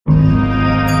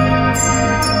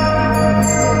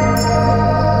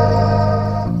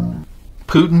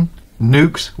Putin,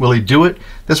 nukes, will he do it?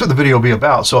 That's what the video will be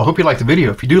about. So I hope you like the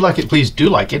video. If you do like it, please do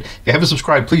like it. If you haven't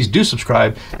subscribed, please do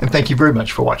subscribe. And thank you very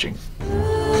much for watching.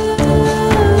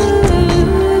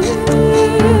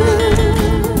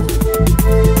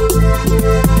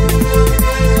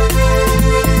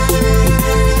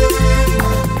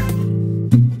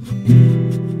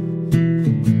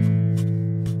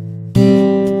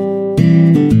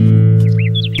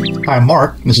 Hi, I'm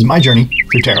Mark. This is my journey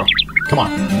through tarot. Come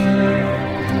on.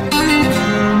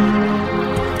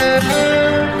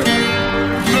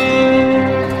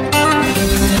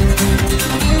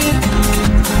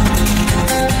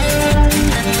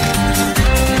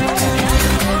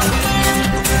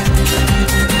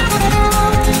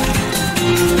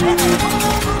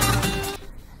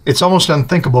 It's almost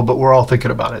unthinkable, but we're all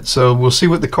thinking about it. So we'll see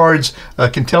what the cards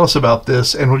can tell us about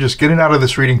this, and we'll just get it out of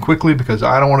this reading quickly because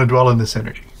I don't want to dwell in this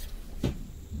energy.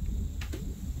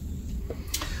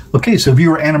 Okay, so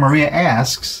viewer Anna Maria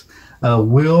asks,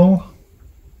 will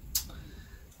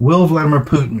Vladimir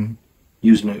Putin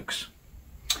use nukes?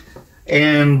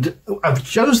 And I've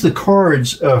chose the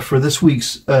cards for this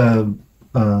week's tarots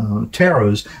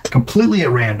completely at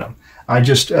random. I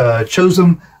just chose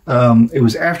them. It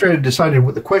was after I had decided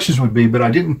what the questions would be, but I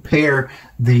didn't pair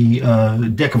the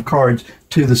deck of cards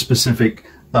to the specific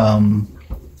question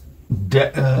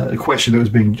that was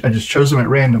being, I just chose them at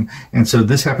random, and so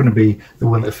this happened to be the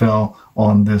one that fell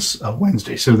on this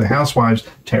Wednesday. So the Housewives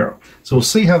Tarot. So we'll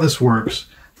see how this works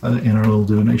in our little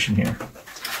divination here.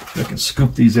 I can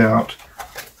scoop these out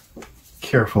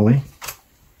carefully.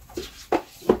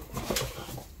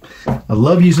 I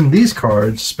love using these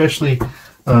cards, especially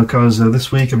because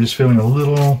this week I'm just feeling a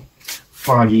little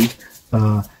foggy,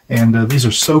 and these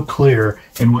are so clear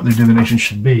in what their divination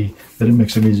should be that it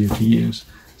makes them easier to use.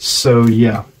 So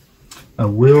yeah,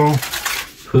 will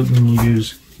Putin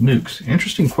use nukes?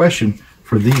 Interesting question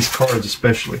for these cards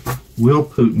especially. Will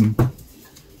Putin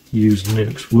use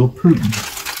nukes? Will Putin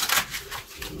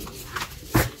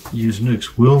use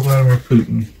nukes? Will Vladimir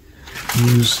Putin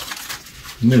use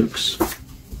nukes?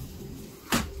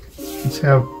 Let's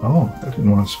have, oh, that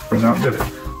didn't want to spread out, did it?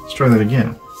 Let's try that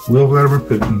again. Will Vladimir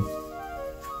Putin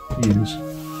use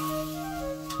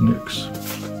nukes?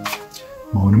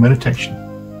 Moment of meditation.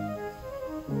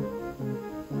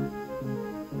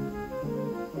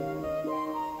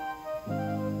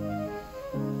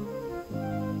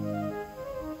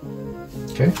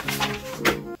 Okay.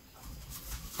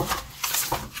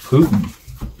 Putin,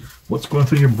 what's going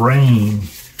through your brain?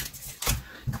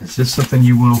 Is this something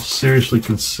you will seriously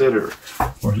consider,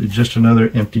 or is it just another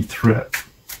empty threat?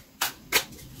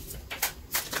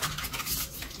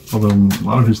 Although a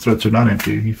lot of his threats are not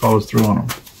empty, he follows through on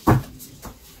them.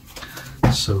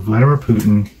 So Vladimir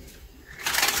Putin,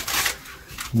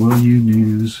 will you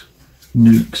use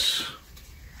nukes?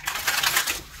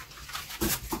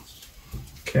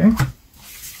 Okay.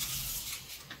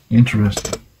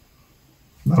 Interesting.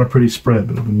 Not a pretty spread,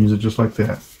 but I'm going to use it just like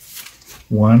that.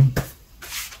 1,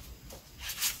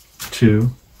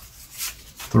 2,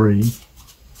 3,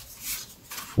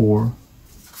 4,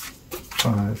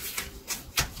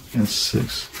 5, and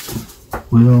 6.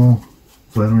 Will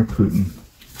Vladimir Putin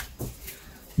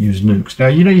use nukes? Now,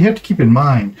 you know, you have to keep in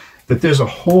mind that there's a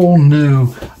whole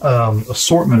new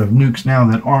assortment of nukes now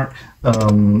that aren't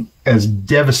as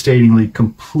devastatingly,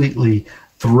 completely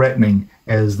threatening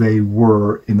as they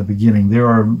were in the beginning. There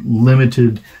are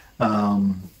limited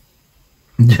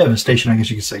devastation, I guess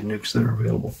you could say, nukes that are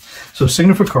available. So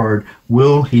signal for card,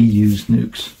 will he use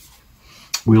nukes?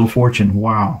 Wheel of Fortune,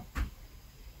 wow.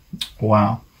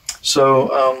 Wow.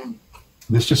 So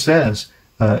this just says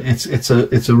it's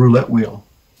a roulette wheel.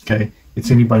 Okay, it's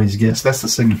anybody's guess. That's the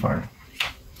signifier.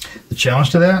 The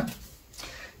challenge to that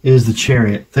is the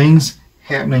Chariot. Things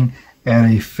happening at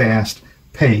a fast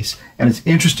pace. And it's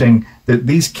interesting that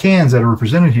these cans that are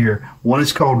represented here, one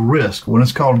is called risk, one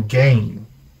is called gain.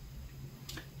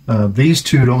 These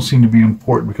two don't seem to be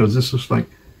important because this looks like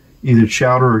either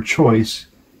chowder or choice,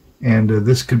 and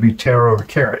this could be taro or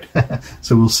carrot.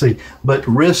 So we'll see. But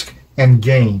risk and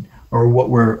gain are what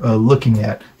we're looking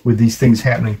at with these things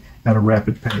happening at a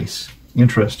rapid pace.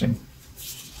 Interesting.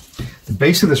 The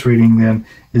base of this reading then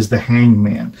is the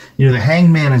Hangman. You know, the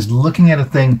Hangman is looking at a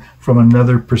thing from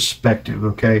another perspective,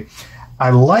 okay? I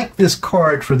like this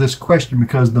card for this question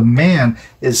because the man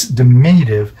is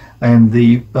diminutive and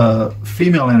the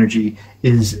female energy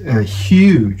is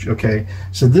huge, okay?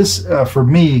 So this, for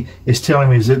me, is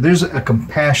telling me is that there's a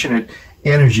compassionate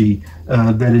energy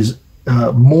that is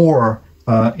more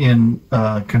in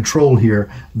control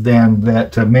here than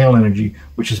that male energy,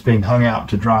 which is being hung out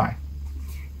to dry.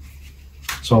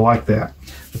 So I like that.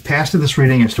 The past of this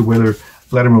reading as to whether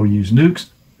Vladimir will use nukes.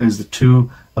 Is the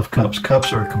Two of Cups.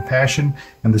 Cups are compassion,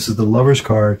 and this is the Lovers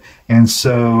card. And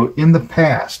so in the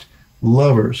past,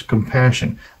 Lovers,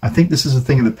 compassion. I think this is a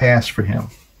thing of the past for him.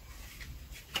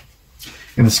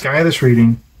 In the sky of this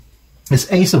reading,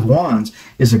 this Ace of Wands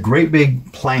is a great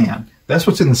big plan. That's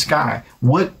what's in the sky.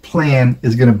 What plan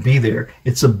is going to be there?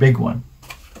 It's a big one.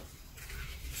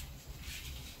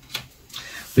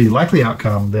 The likely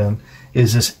outcome then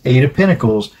is this Eight of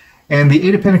Pentacles. And the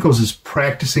Eight of Pentacles is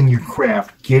practicing your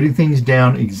craft, getting things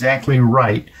down exactly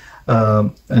right,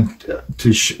 and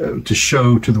to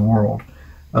show to the world.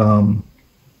 And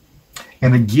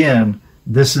again,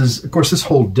 this is, of course, this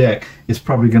whole deck is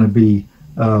probably going to be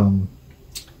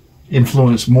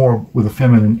influenced more with a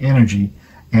feminine energy,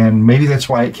 and maybe that's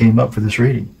why it came up for this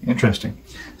reading. Interesting.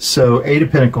 So, Eight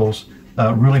of Pentacles,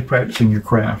 really practicing your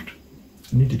craft.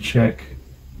 I need to check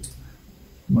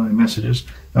my messages.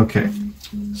 Okay.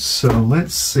 So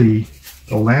let's see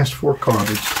the last four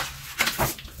cards.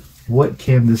 What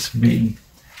can this be?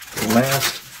 The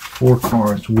last four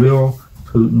cards. Will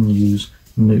Putin use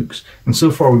nukes? And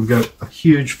so far we've got a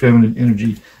huge feminine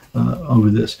energy over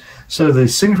this. So the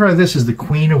signifier of this is the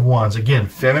Queen of Wands. Again,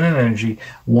 feminine energy.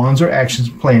 Wands are actions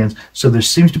and plans. So there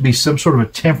seems to be some sort of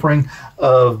a tempering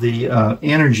of the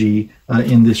energy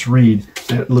in this read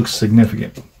that looks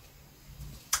significant.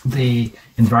 The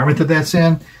environment that that's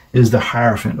in is the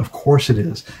Hierophant. Of course it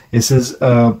is. This is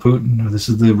Putin, or this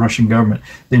is the Russian government.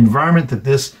 The environment that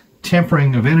this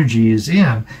tempering of energy is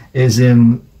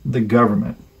in the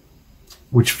government,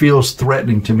 which feels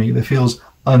threatening to me. That feels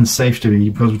unsafe to me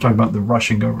because we're talking about the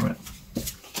Russian government.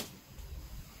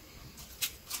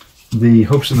 The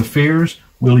hopes and the fears.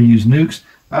 Will he use nukes?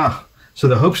 So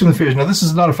the hopes and the fears. Now this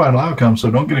is not a final outcome,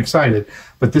 so don't get excited.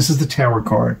 But this is the Tower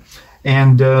card.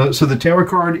 And so the Tower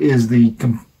card is the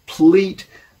complete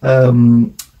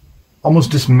almost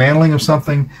dismantling of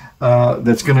something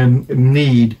that's going to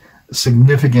need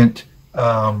significant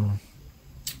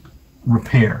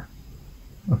repair.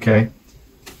 Okay?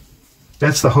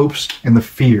 That's the hopes and the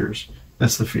fears.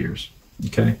 That's the fears.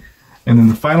 Okay? And then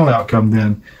the final outcome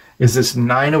then is this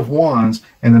Nine of Wands,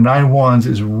 and the Nine of Wands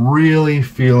is really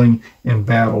feeling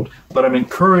embattled. But I'm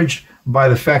encouraged by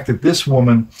the fact that this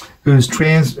woman who's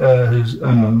making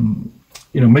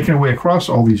her way across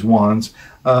all these wands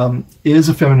is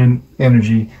a feminine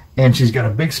energy, and she's got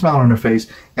a big smile on her face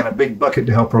and a big bucket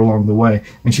to help her along the way.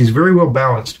 And she's very well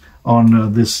balanced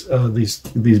on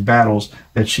these battles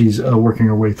that she's working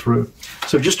her way through.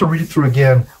 So just to read it through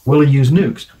again, will he use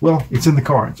nukes? Well, it's in the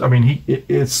cards. I mean,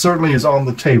 it certainly is on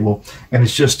the table, and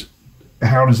it's just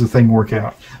how does the thing work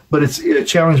out? But it's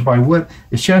challenged by what?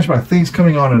 It's challenged by things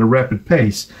coming on at a rapid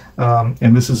pace,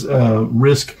 and this is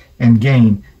risk and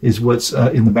gain is what's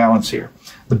in the balance here.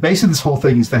 The base of this whole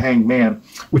thing is the Hanged Man,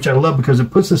 which I love because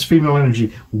it puts this female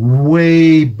energy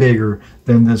way bigger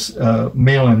than this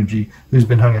male energy who's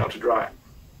been hung out to dry.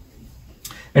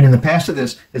 And in the past of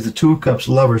this is the Two of Cups,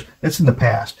 Lovers. That's in the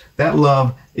past. That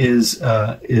love is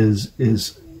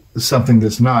something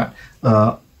that's not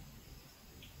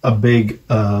a big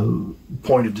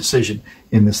point of decision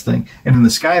in this thing. And in the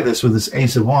sky of this, with this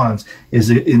Ace of Wands, is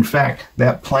in fact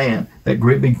that plan, that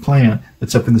great big plan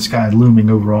that's up in the sky looming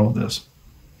over all of this.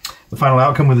 The final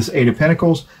outcome with this Eight of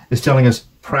Pentacles is telling us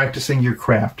practicing your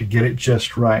craft to get it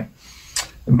just right.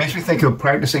 It makes me think of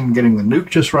practicing getting the nuke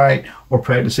just right, or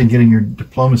practicing getting your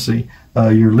diplomacy,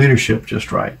 your leadership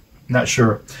just right. Not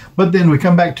sure. But then we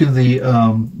come back to the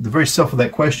very self of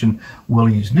that question, will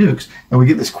he use nukes? And we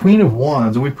get this Queen of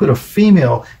Wands, and we put a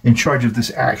female in charge of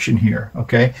this action here,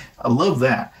 okay? I love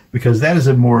that, because that is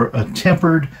a more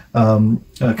tempered,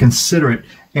 considerate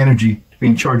energy to be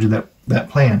in charge of that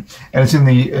plan. And it's in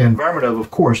the environment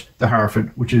of course, the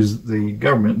Hierophant, which is the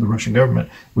government, the Russian government,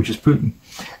 which is Putin.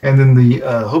 And then the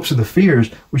hopes and the fears,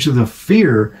 which is the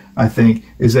fear, I think,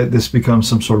 is that this becomes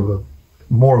some sort of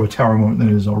more of a tower moment than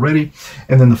it is already.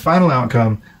 And then the final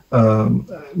outcome,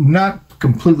 not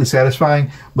completely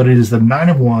satisfying, but it is the Nine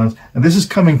of Wands, and this is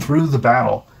coming through the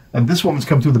battle. And this woman's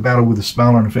come through the battle with a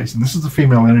smile on her face, and this is the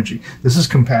female energy. This is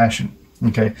compassion.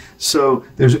 Okay, so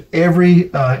there's every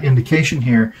indication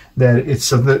here that it's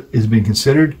something that is being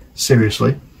considered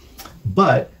seriously,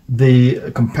 but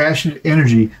the compassionate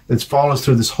energy that's follows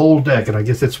through this whole deck, and I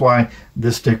guess that's why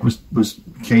this deck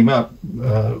came up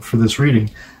for this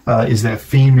reading, is that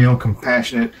female,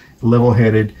 compassionate,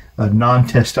 level-headed,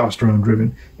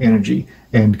 non-testosterone-driven energy,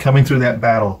 and coming through that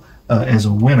battle as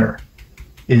a winner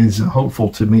is hopeful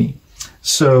to me.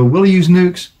 So, will he use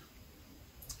nukes?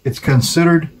 It's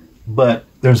considered, but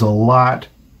there's a lot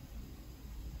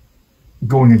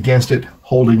going against it,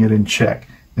 holding it in check.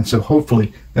 And so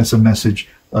hopefully that's a message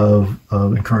of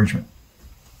encouragement.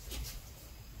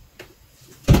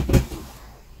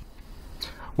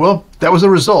 well, that was the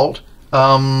result.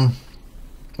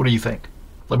 What do you think?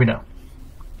 Let me know.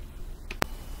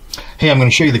 Hey, I'm going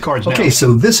to show you the cards now. Okay,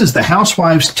 so this is the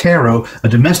Housewife's Tarot, a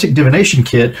domestic divination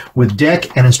kit with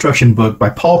deck and instruction book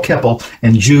by Paul Keppel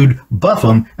and Jude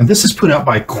Buffum, and this is put out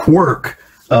by Quirk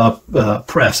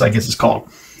Press, I guess it's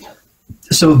called.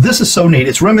 So this is so neat.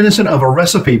 It's reminiscent of a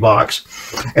recipe box,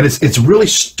 and it's really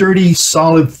sturdy,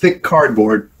 solid, thick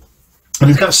cardboard. And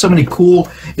it's got so many cool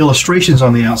illustrations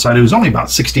on the outside. It was only about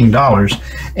 $16,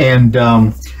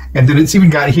 and then it's even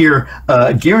got here,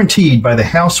 guaranteed by the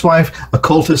Housewife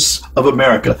Occultists of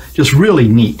America. Just really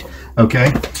neat,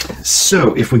 okay?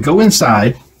 So if we go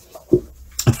inside,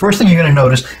 the first thing you're going to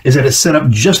notice is that it's set up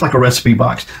just like a recipe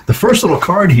box. The first little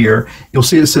card here, you'll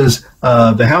see it says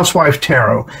the Housewife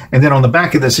Tarot. And then on the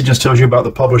back of this, it just tells you about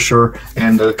the publisher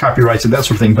and the copyrights and that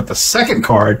sort of thing. But the second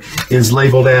card is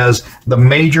labeled as the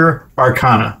Major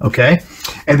Arcana, okay?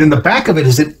 And then the back of it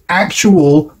is an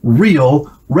actual,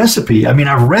 real recipe. I mean,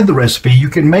 I've read the recipe. You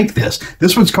can make this.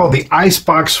 This one's called the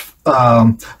Icebox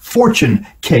Fortune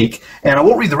Cake. And I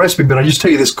won't read the recipe, but I'll just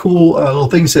tell you this cool little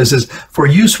thing says for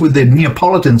use with the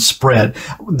Neapolitan spread.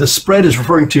 The spread is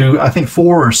referring to, I think,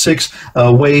 4 or 6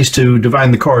 ways to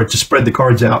divine the cards, to spread the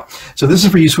cards out. So this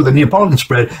is for use with the Neapolitan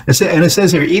spread. And it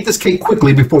says here, eat this cake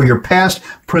quickly before your past,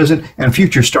 present, and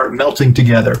future start melting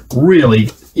together. Really,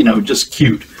 you know, just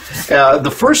cute.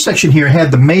 The first section here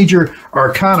had the Major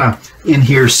Arcana in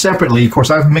here separately. Of course,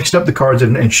 I've mixed up the cards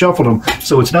and shuffled them,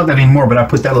 so it's not that anymore, but I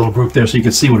put that little group there so you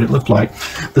can see what it looked like.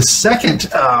 The second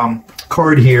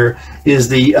card here is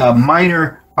the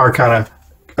Minor Arcana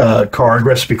card,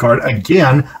 recipe card.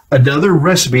 Again, another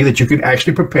recipe that you can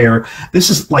actually prepare. This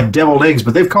is like deviled eggs,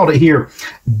 but they've called it here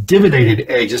divinated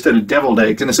eggs instead of deviled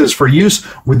eggs. And it says for use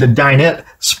with the dinette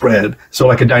spread, so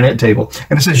like a dinette table.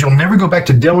 And it says you'll never go back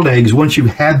to deviled eggs once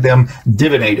you've had them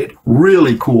divinated.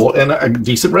 Really cool and a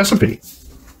decent recipe.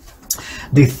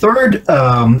 The third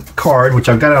card, which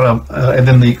I've got out of, and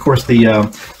then of course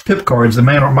the pip cards, the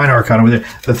Minor Arcana with it.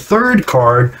 The third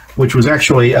card, which was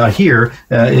actually here,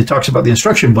 it talks about the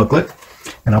instruction booklet,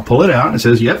 and I'll pull it out. And it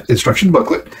says, "Yep, instruction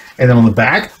booklet." And then on the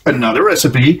back, another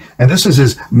recipe, and this is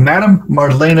his Madame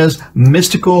Marlena's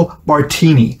Mystical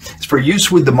Martini. It's for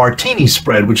use with the martini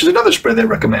spread, which is another spread they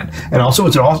recommend, and also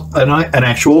it's an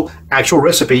actual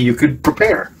recipe you could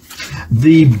prepare.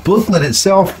 The booklet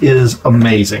itself is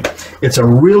amazing. It's a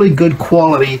really good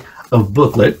quality of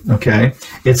booklet, okay?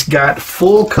 It's got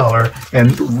full color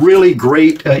and really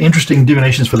great, interesting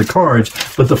divinations for the cards,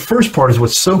 but the first part is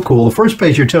what's so cool. The first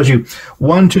page here tells you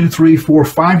 1, 2, 3, 4,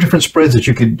 5 different spreads that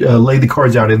you could lay the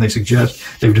cards out in, they suggest,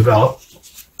 they've developed.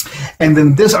 And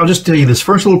then this, I'll just tell you this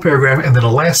first little paragraph and then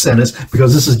a last sentence,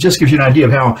 because this just gives you an idea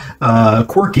of how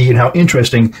quirky and how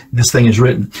interesting this thing is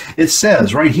written. It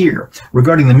says right here,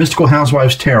 regarding the Mystical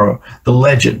Housewife's Tarot, the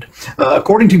legend.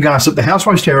 According to gossip, the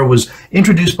Housewife's Tarot was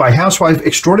introduced by housewife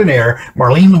extraordinaire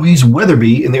Marlene Louise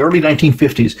Weatherby in the early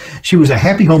 1950s. She was a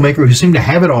happy homemaker who seemed to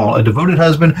have it all: a devoted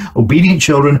husband, obedient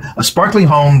children, a sparkling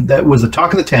home that was the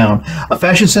talk of the town, a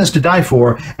fashion sense to die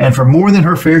for, and for more than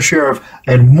her fair share of,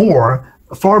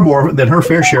 far more than her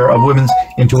fair share of women's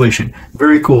intuition.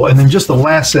 Very cool. And then just the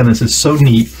last sentence is so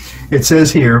neat. It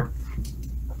says here,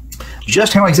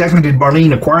 just how exactly did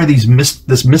Marlene acquire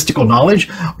this mystical knowledge?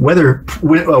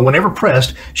 Whenever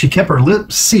pressed, she kept her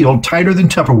lips sealed tighter than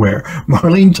Tupperware.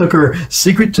 Marlene took her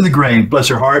secret to the grave, bless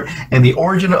her heart, and the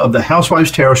origin of the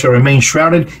Housewife's Tarot shall remain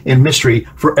shrouded in mystery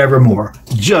forevermore.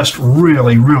 Just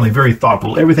really, really very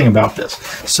thoughtful. Everything about this.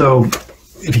 So,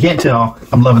 if you can't tell,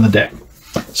 I'm loving the deck.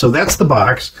 So that's the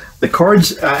box. The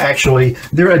cards, actually,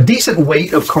 they're a decent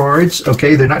weight of cards,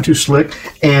 okay? They're not too slick.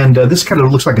 And this kind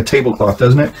of looks like a tablecloth,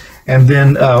 doesn't it? And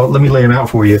then, let me lay them out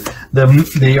for you.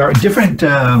 They are different,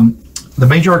 the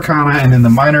Major Arcana and then the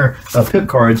Minor pip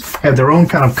cards have their own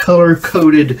kind of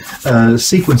color-coded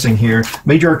sequencing here.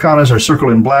 Major Arcanas are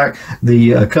circled in black.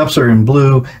 The cups are in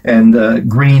blue and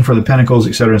green for the pentacles,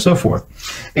 etc., and so forth.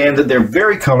 And they're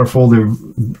very colorful. They're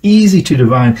easy to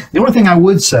divine. The only thing I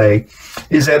would say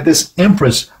is that this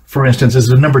Empress, for instance, is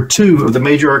the number 2 of the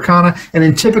Major Arcana, and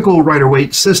in typical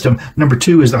Rider-Waite system, number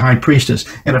 2 is the High Priestess.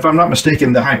 And if I'm not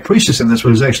mistaken, the High Priestess in this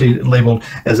was actually labeled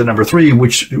as a number 3,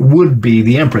 which would be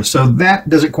the Empress. So that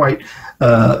doesn't quite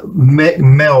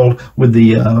meld with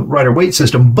the Rider-Waite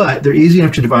system, but they're easy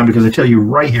enough to divine because they tell you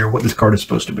right here what this card is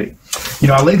supposed to be. You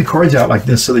know, I lay the cards out like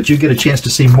this so that you get a chance to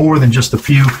see more than just the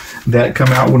few that come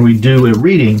out when we do a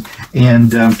reading,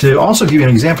 and to also give you an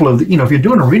example of, you know, if you're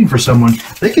doing a reading for someone,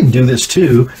 they can do this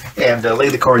too, and lay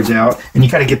the cards out, and you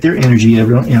kind of get their energy, you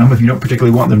know, if you don't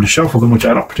particularly want them to shuffle them, which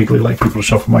I don't particularly like people to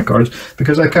shuffle my cards,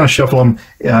 because I kind of shuffle them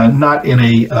not in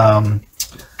a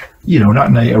not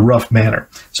in a rough manner.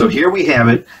 So here we have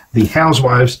it, the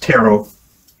Housewives Tarot.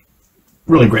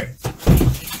 Really great.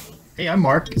 Hey, I'm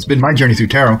Mark. It's been my journey through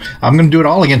tarot. I'm going to do it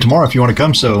all again tomorrow if you want to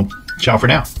come, so ciao for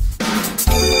now. 1,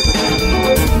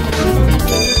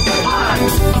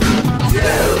 2,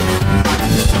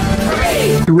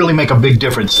 3. You really make a big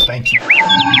difference. Thank you.